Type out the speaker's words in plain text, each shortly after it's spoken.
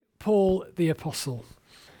Paul the Apostle.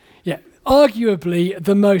 Yeah, arguably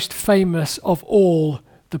the most famous of all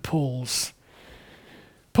the Pauls.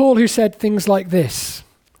 Paul, who said things like this: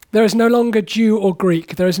 "There is no longer Jew or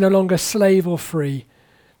Greek, there is no longer slave or free,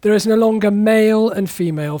 there is no longer male and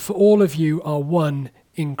female, for all of you are one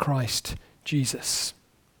in Christ Jesus."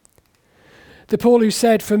 The Paul who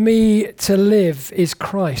said, "For me to live is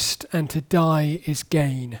Christ and to die is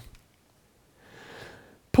gain."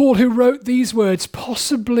 Paul who wrote these words,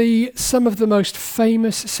 possibly some of the most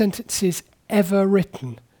famous sentences ever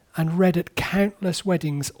written and read at countless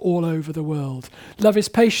weddings all over the world. Love is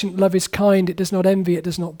patient, love is kind, it does not envy, it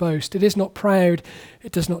does not boast, it is not proud,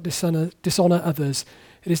 it does not dishonor others,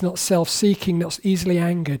 it is not self-seeking, not easily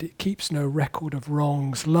angered, it keeps no record of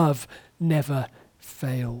wrongs. Love never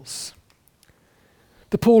fails.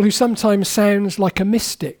 The Paul who sometimes sounds like a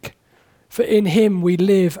mystic, for in him we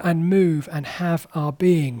live and move and have our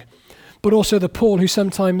being. But also the Paul who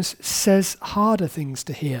sometimes says harder things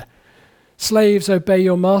to hear. Slaves, obey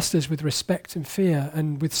your masters with respect and fear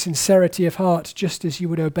and with sincerity of heart, just as you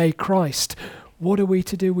would obey Christ. What are we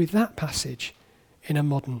to do with that passage in a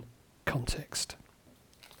modern context?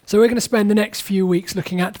 So we're going to spend the next few weeks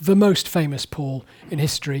looking at the most famous Paul in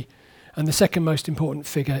history and the second most important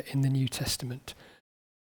figure in the New Testament.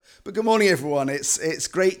 But good morning, everyone. It's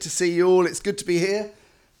great to see you all. It's good to be here.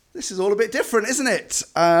 This is all a bit different, isn't it?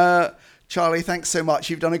 Charlie, thanks so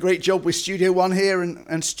much. You've done a great job with Studio 1 here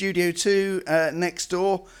and Studio 2 next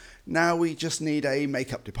door. Now we just need a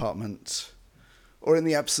makeup department. Or in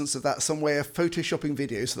the absence of that, some way of photoshopping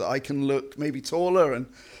video so that I can look maybe taller and a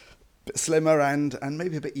bit slimmer and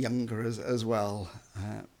maybe a bit younger as well.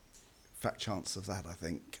 Fat chance of that, I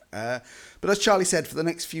think. But as Charlie said, for the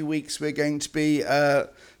next few weeks, we're going to be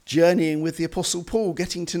journeying with the Apostle Paul,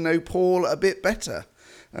 getting to know Paul a bit better,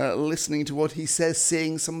 listening to what he says,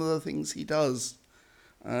 seeing some of the things he does,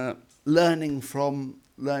 learning from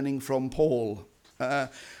Paul,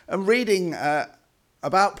 and reading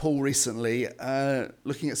about Paul recently,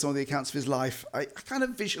 looking at some of the accounts of his life. I kind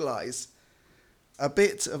of visualise a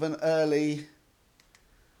bit of an early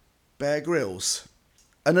Bear Grylls.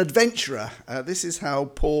 An adventurer. This is how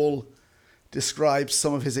Paul describes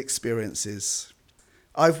some of his experiences.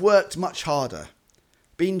 "I've worked much harder,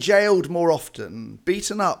 been jailed more often,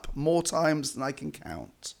 beaten up more times than I can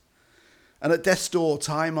count, and at death's door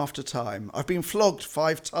time after time. I've been flogged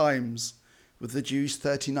 5 times with the Jews'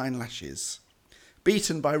 39 lashes,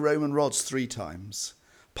 beaten by Roman rods 3 times,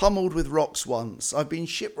 pummeled with rocks once. I've been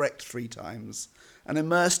shipwrecked 3 times and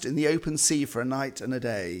immersed in the open sea for a night and a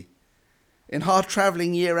day. In hard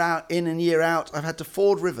travelling year out, in and year out, I've had to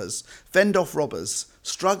ford rivers, fend off robbers,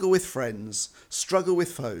 struggle with friends, struggle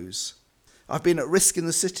with foes. I've been at risk in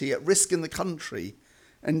the city, at risk in the country,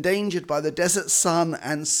 endangered by the desert sun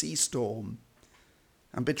and sea storm,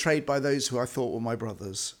 and betrayed by those who I thought were my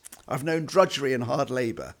brothers. I've known drudgery and hard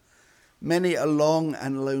labour, many a long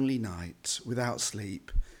and lonely night without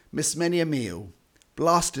sleep, missed many a meal,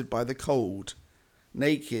 blasted by the cold,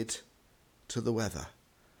 naked to the weather."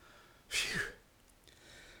 Phew.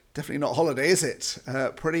 Definitely not holiday, is it?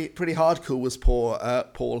 Pretty hardcore was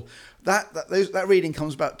Paul. That reading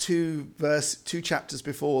comes about two chapters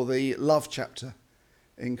before the love chapter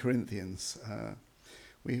in Corinthians.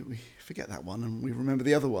 We forget that one and we remember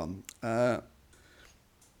the other one.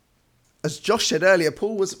 As Josh said earlier,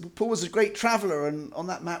 Paul was a great traveller, and on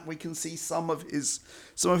that map we can see some of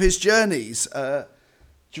his journeys.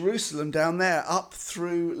 Jerusalem down there, up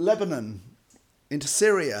through Lebanon, into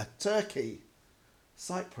Syria, Turkey,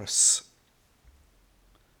 Cyprus,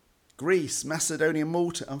 Greece, Macedonia,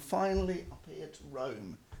 Malta, and finally up here to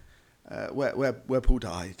Rome, where Paul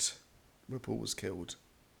died, where Paul was killed.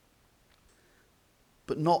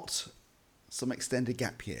 But not some extended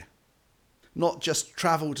gap year. Not just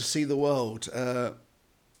travel to see the world.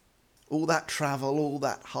 All that travel, all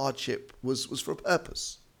that hardship was for a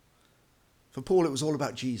purpose. For Paul, it was all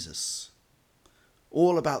about Jesus.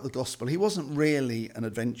 All about the gospel. He wasn't really an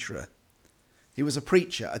adventurer. He was a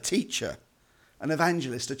preacher, a teacher, an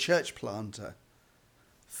evangelist, a church planter,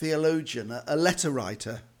 theologian, a letter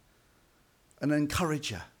writer, an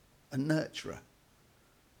encourager, a nurturer.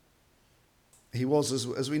 He was,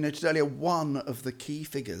 as we noted earlier, one of the key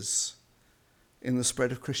figures in the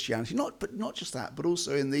spread of Christianity. Not just that, but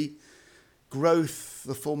also in the growth,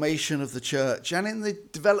 the formation of the church, and in the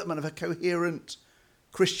development of a coherent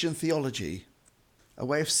Christian theology. A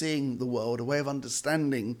way of seeing the world, a way of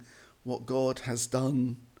understanding what God has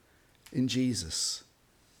done in Jesus,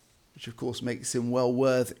 which of course makes him well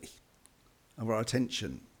worthy of our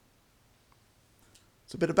attention.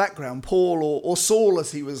 So a bit of background. Paul, or Saul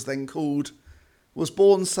as he was then called, was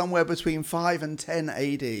born somewhere between 5 and 10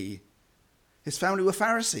 AD. His family were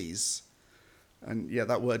Pharisees. And yeah,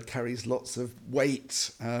 that word carries lots of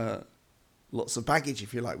weight, lots of baggage,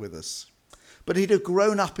 if you like, with us. But he'd have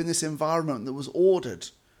grown up in this environment that was ordered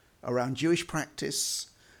around Jewish practice,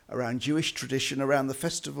 around Jewish tradition, around the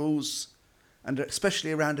festivals, and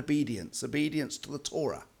especially around obedience to the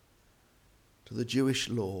Torah, to the Jewish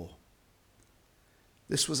law.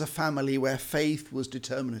 This was a family where faith was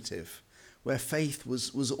determinative, where faith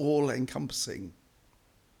was all-encompassing.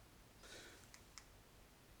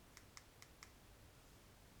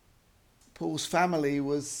 Paul's family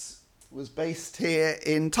was based here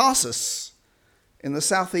in Tarsus, in the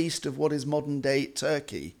southeast of what is modern-day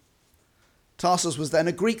Turkey. Tarsus was then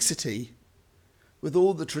a Greek city, with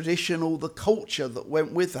all the tradition, all the culture that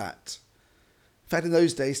went with that. In fact, in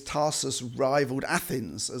those days, Tarsus rivaled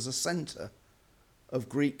Athens as a centre of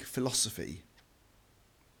Greek philosophy.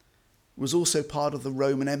 It was also part of the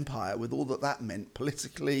Roman Empire, with all that meant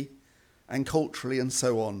politically and culturally and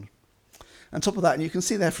so on. On top of that, and you can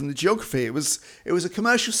see there from the geography, it was a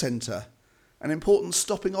commercial centre, an important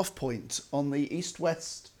stopping off point on the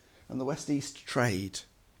east-west and the west-east trade.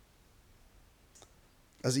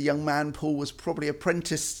 As a young man, Paul was probably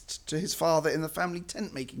apprenticed to his father in the family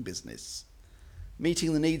tent-making business,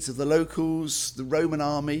 meeting the needs of the locals, the Roman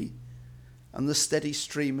army, and the steady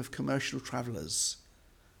stream of commercial travellers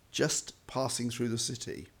just passing through the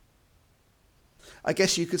city. I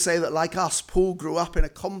guess you could say that, like us, Paul grew up in a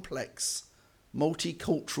complex,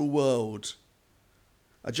 multicultural world,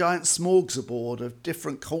 a giant smorgasbord of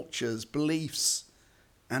different cultures, beliefs,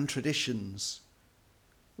 and traditions,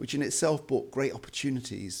 which in itself brought great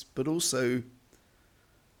opportunities, but also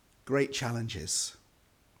great challenges.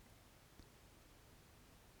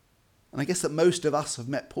 And I guess that most of us have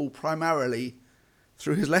met Paul primarily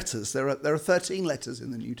through his letters. There are 13 letters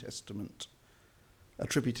in the New Testament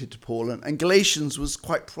attributed to Paul, and Galatians was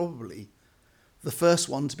quite probably the first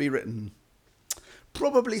one to be written.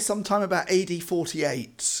 Probably sometime about AD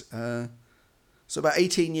 48, so about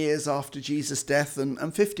 18 years after Jesus' death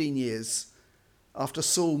and 15 years after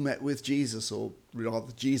Saul met with Jesus, or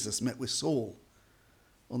rather Jesus met with Saul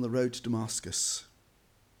on the road to Damascus.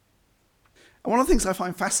 And one of the things I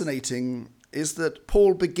find fascinating is that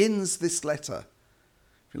Paul begins this letter,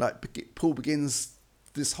 if you like, Paul begins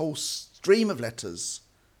this whole stream of letters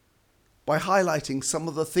by highlighting some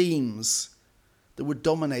of the themes that would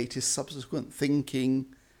dominate his subsequent thinking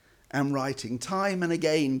and writing. Time and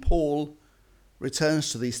again, Paul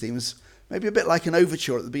returns to these themes, maybe a bit like an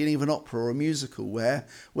overture at the beginning of an opera or a musical, where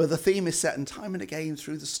the theme is set, and time and again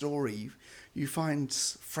through the story, you find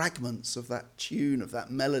fragments of that tune, of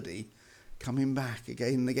that melody, coming back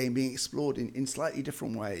again and again, being explored in slightly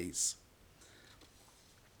different ways.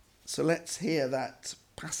 So let's hear that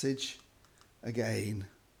passage again.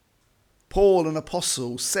 Paul, an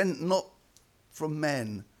apostle, sent not from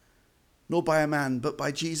men, nor by a man, but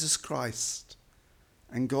by Jesus Christ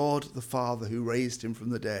and God the Father who raised him from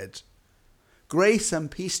the dead. Grace and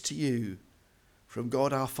peace to you from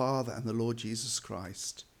God our Father and the Lord Jesus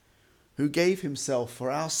Christ, who gave himself for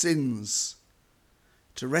our sins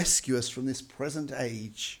to rescue us from this present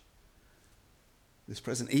age, this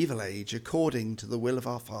present evil age, according to the will of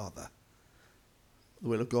our Father, the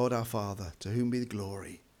will of God our Father, to whom be the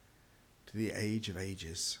glory to the age of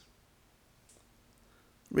ages.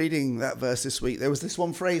 Reading that verse this week, there was this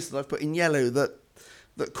one phrase that I've put in yellow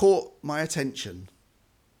that caught my attention.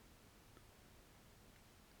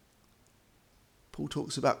 Paul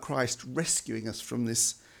talks about Christ rescuing us from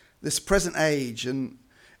this present age, and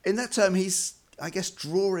in that term he's, I guess,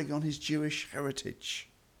 drawing on his Jewish heritage.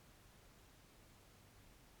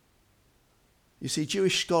 You see,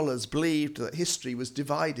 Jewish scholars believed that history was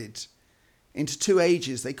divided into two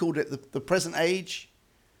ages. They called it the present age,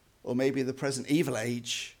 or maybe the present evil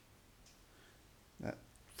age. That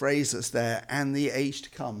phrase that's there, and the age to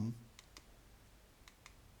come.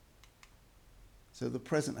 So the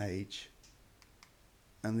present age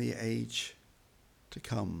and the age to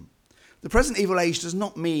come. The present evil age does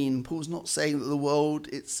not mean, Paul's not saying that the world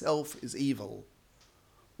itself is evil,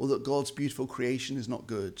 or that God's beautiful creation is not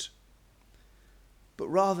good. But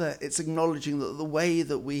rather it's acknowledging that the way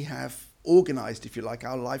that we have organised, if you like,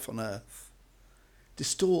 our life on earth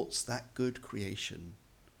distorts that good creation,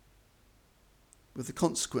 with the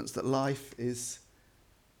consequence that life is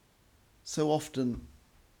so often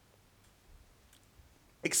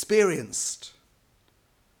experienced,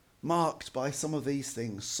 marked by some of these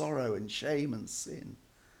things: sorrow and shame and sin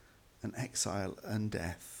and exile and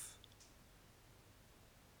death.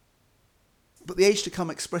 But the age to come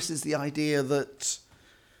expresses the idea that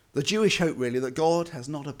the Jewish hope, really, that God has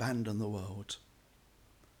not abandoned the world.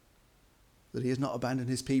 that he has not abandoned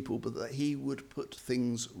his people, but that he would put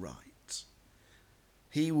things right.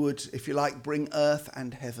 He would, if you like, bring earth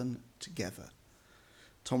and heaven together.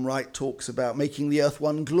 Tom Wright talks about making the earth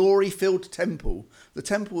one glory-filled temple. The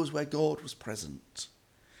temple was where God was present.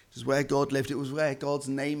 It was where God lived. It was where God's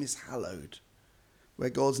name is hallowed, where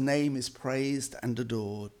God's name is praised and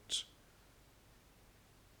adored.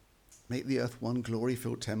 Make the earth one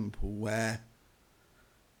glory-filled temple where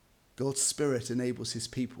God's Spirit enables his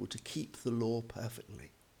people to keep the law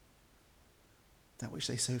perfectly. That which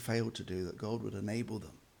they so failed to do, that God would enable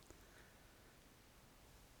them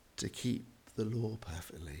to keep the law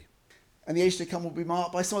perfectly. And the age to come will be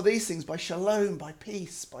marked by some of these things, by shalom, by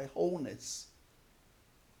peace, by wholeness,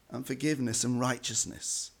 and forgiveness and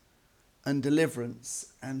righteousness, and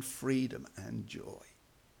deliverance and freedom and joy.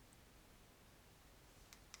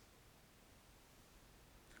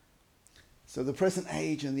 So the present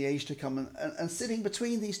age and the age to come, and sitting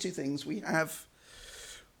between these two things, we have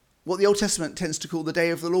what the Old Testament tends to call the day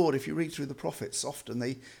of the Lord. If you read through the prophets, often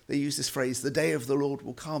they use this phrase, the day of the Lord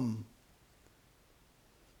will come.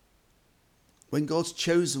 When God's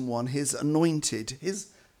chosen one, his anointed,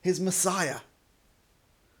 his Messiah,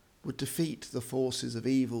 would defeat the forces of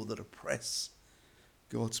evil that oppress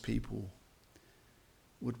God's people,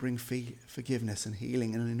 would bring forgiveness and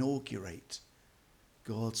healing and inaugurate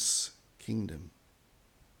God's kingdom.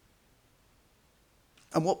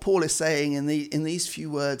 And what Paul is saying in these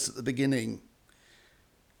few words at the beginning,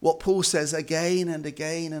 what Paul says again and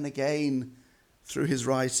again and again through his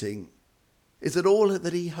writing, is that all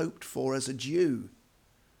that he hoped for as a Jew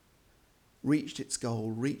reached its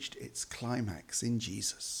goal, reached its climax in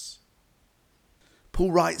Jesus.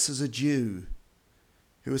 Paul writes as a Jew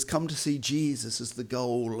who has come to see Jesus as the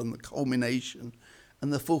goal and the culmination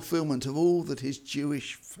and the fulfillment of all that his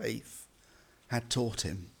Jewish faith had taught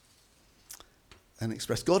him and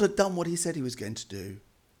expressed. God had done what he said he was going to do.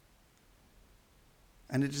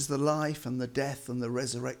 And it is the life and the death and the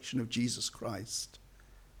resurrection of Jesus Christ,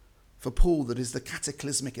 for Paul, that is the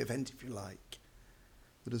cataclysmic event, if you like,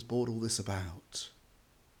 that has brought all this about.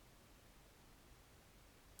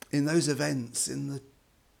 In those events, in the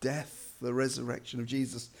death, the resurrection of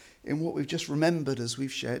Jesus, in what we've just remembered as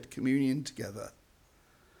we've shared communion together,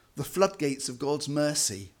 the floodgates of God's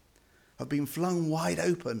mercy have been flung wide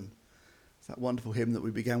open. It's that wonderful hymn that we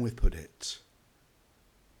began with put it.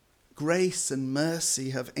 Grace and mercy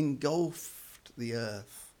have engulfed the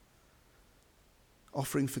earth,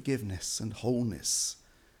 offering forgiveness and wholeness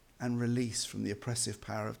and release from the oppressive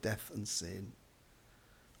power of death and sin,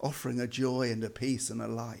 offering a joy and a peace and a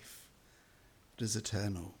life that is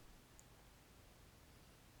eternal.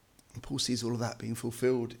 And Paul sees all of that being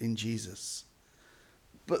fulfilled in Jesus.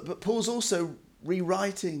 But Paul's also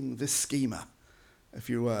rewriting this schema, if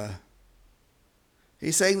you were.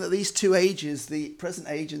 He's saying that these two ages, the present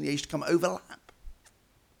age and the age to come, overlap,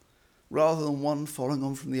 rather than one following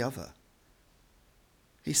on from the other.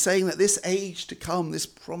 He's saying that this age to come, this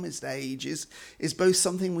promised age, is both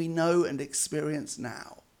something we know and experience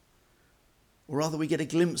now, or rather we get a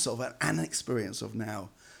glimpse of and an experience of now,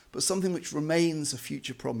 but something which remains a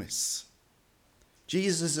future promise.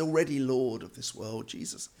 Jesus is already Lord of this world.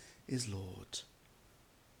 Jesus is Lord.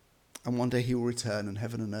 And one day he will return and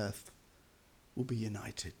heaven and earth will be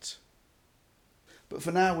united. But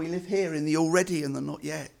for now we live here in the already and the not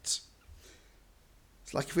yet.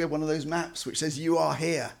 It's like if we have one of those maps which says you are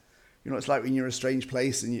here. You know, it's like when you're in a strange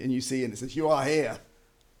place and you see and it says you are here.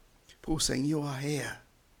 Paul's saying you are here.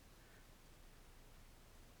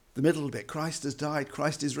 The middle bit, Christ has died,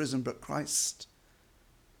 Christ is risen, but Christ,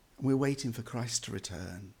 and we're waiting for Christ to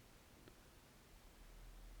return.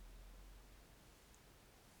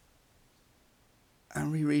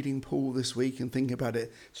 And rereading Paul this week and thinking about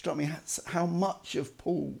it, struck me how much of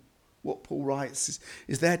Paul, what Paul writes,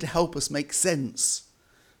 is there to help us make sense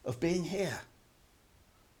of being here,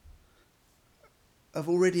 of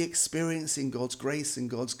already experiencing God's grace and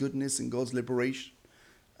God's goodness and God's liberation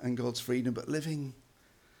and God's freedom, but living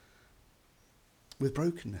with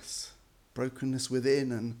brokenness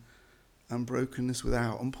within and brokenness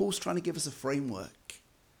without. And Paul's trying to give us a framework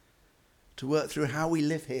to work through how we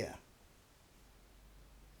live here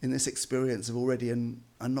in this experience of already and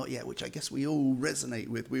not yet, which I guess we all resonate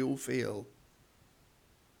with, we all feel.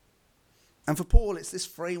 And for Paul, it's this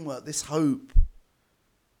framework, this hope,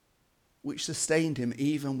 which sustained him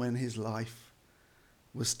even when his life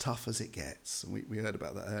was tough as it gets. And we heard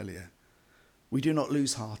about that earlier. We do not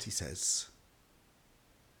lose heart, he says.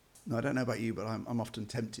 No, I don't know about you, but I'm often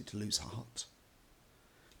tempted to lose heart,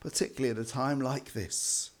 particularly at a time like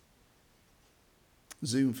this.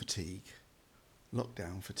 Zoom fatigue,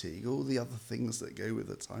 lockdown fatigue, all the other things that go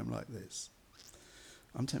with a time like this.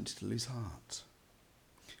 I'm tempted to lose heart.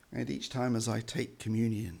 And each time as I take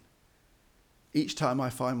communion, each time I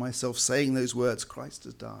find myself saying those words, Christ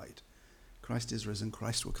has died, Christ is risen,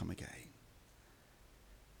 Christ will come again,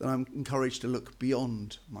 then I'm encouraged to look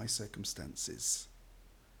beyond my circumstances,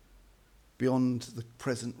 beyond the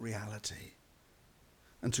present reality,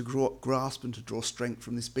 and to grasp and to draw strength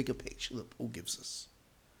from this bigger picture that Paul gives us.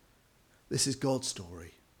 This is God's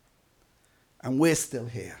story, and we're still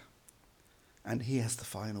here, and he has the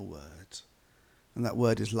final word, and that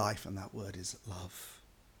word is life, and that word is love.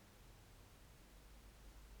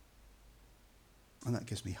 And that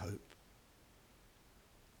gives me hope,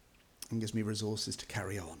 and gives me resources to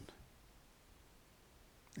carry on,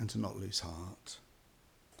 and to not lose heart.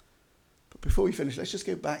 But before we finish, let's just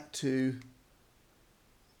go back to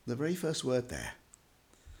the very first word there.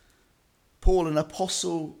 Paul, an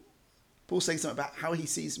apostle. Paul's saying something about how he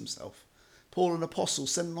sees himself. Paul, an apostle,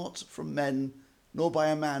 sent not from men, nor by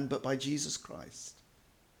a man, but by Jesus Christ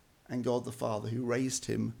and God the Father, who raised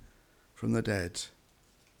him from the dead.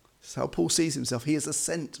 This is how Paul sees himself. He is a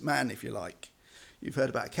sent man, if you like. You've heard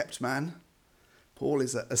about a kept man. Paul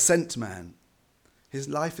is a sent man. His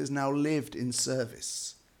life is now lived in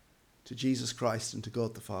service to Jesus Christ and to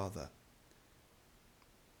God the Father.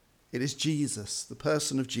 It is Jesus, the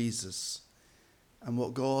person of Jesus, and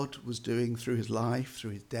what God was doing through his life,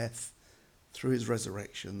 through his death, through his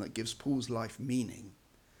resurrection, that gives Paul's life meaning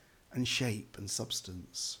and shape and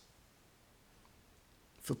substance.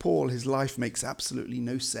 For Paul, his life makes absolutely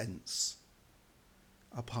no sense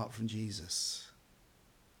apart from Jesus,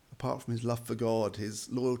 apart from his love for God, his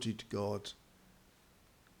loyalty to God.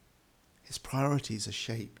 His priorities are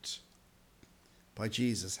shaped by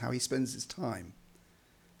Jesus, how he spends his time,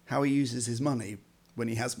 how he uses his money when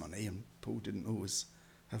he has money, and Paul didn't always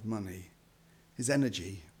have money, his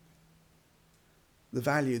energy, the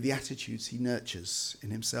value, the attitudes he nurtures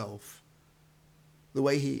in himself, the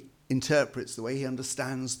way he interprets, the way he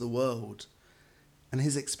understands the world, and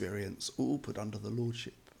his experience, all put under the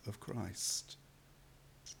lordship of Christ.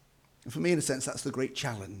 And for me, in a sense, that's the great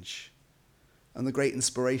challenge and the great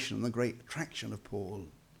inspiration and the great attraction of Paul.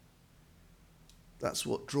 That's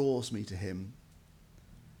what draws me to him.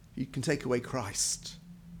 You can take away Christ,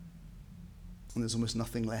 and there's almost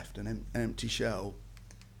nothing left, an empty shell.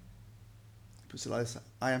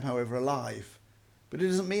 I am, however, alive, but it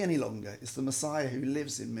isn't me any longer. It's the Messiah who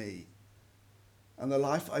lives in me. And the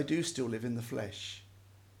life I do still live in the flesh,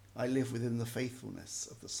 I live within the faithfulness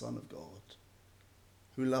of the Son of God,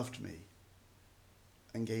 who loved me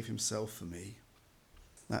and gave himself for me.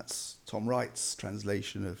 That's Tom Wright's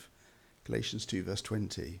translation of Galatians 2, verse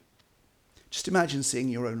 20. Just imagine seeing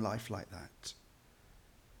your own life like that.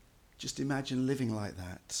 Just imagine living like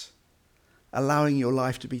that, allowing your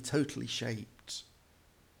life to be totally shaped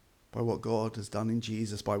by what God has done in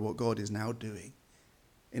Jesus, by what God is now doing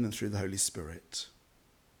in and through the Holy Spirit.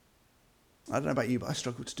 I don't know about you, but I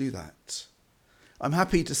struggle to do that. I'm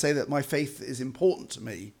happy to say that my faith is important to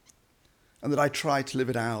me and that I try to live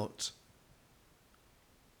it out.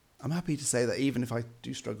 I'm happy to say that even if I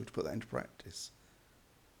do struggle to put that into practice,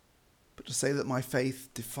 but to say that my faith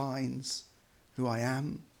defines who I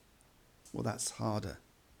am, well, that's harder.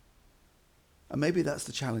 And maybe that's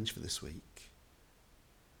the challenge for this week.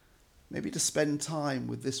 Maybe to spend time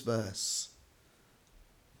with this verse,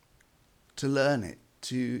 to learn it,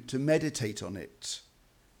 to meditate on it.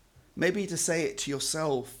 Maybe to say it to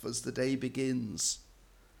yourself as the day begins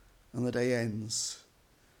and the day ends,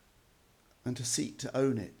 and to seek to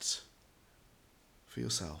own it for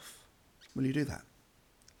yourself. Will you do that?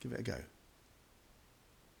 Give it a go.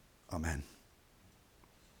 Amen.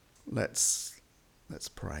 Let's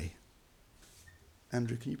pray.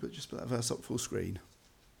 Andrew, can you put that verse up full screen?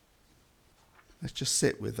 Let's just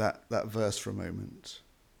sit with that verse for a moment.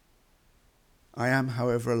 I am,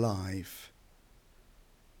 however, alive,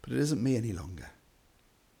 but it isn't me any longer.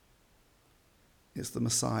 It's the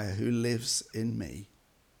Messiah who lives in me.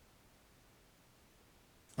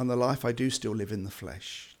 And the life I do still live in the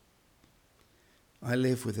flesh, I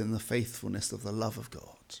live within the faithfulness of the love of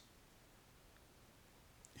God,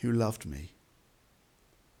 who loved me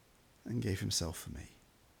and gave himself for me.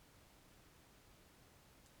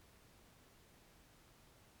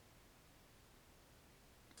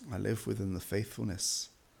 I live within the faithfulness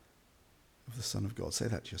of the Son of God. Say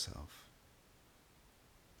that to yourself.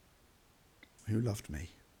 Who loved me.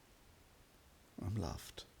 I'm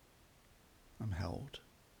loved. I'm held.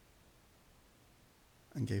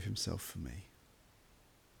 And gave himself for me.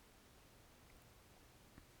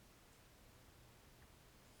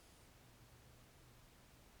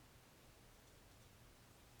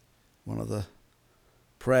 One of the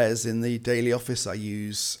prayers in the daily office I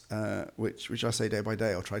use, which I say day by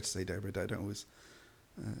day, or try to say day by day. I don't always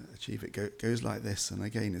achieve it. Goes like this, and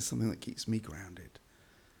again, it's something that keeps me grounded.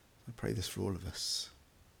 I pray this for all of us.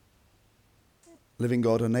 Living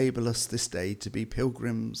God, enable us this day to be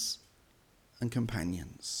pilgrims and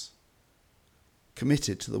companions,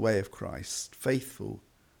 committed to the way of Christ, faithful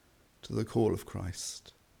to the call of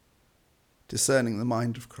Christ, discerning the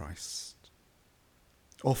mind of Christ,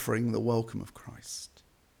 offering the welcome of Christ,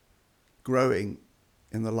 growing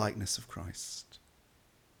in the likeness of Christ,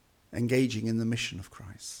 engaging in the mission of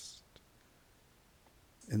Christ,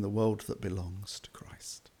 in the world that belongs to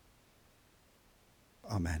Christ.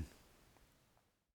 Amen.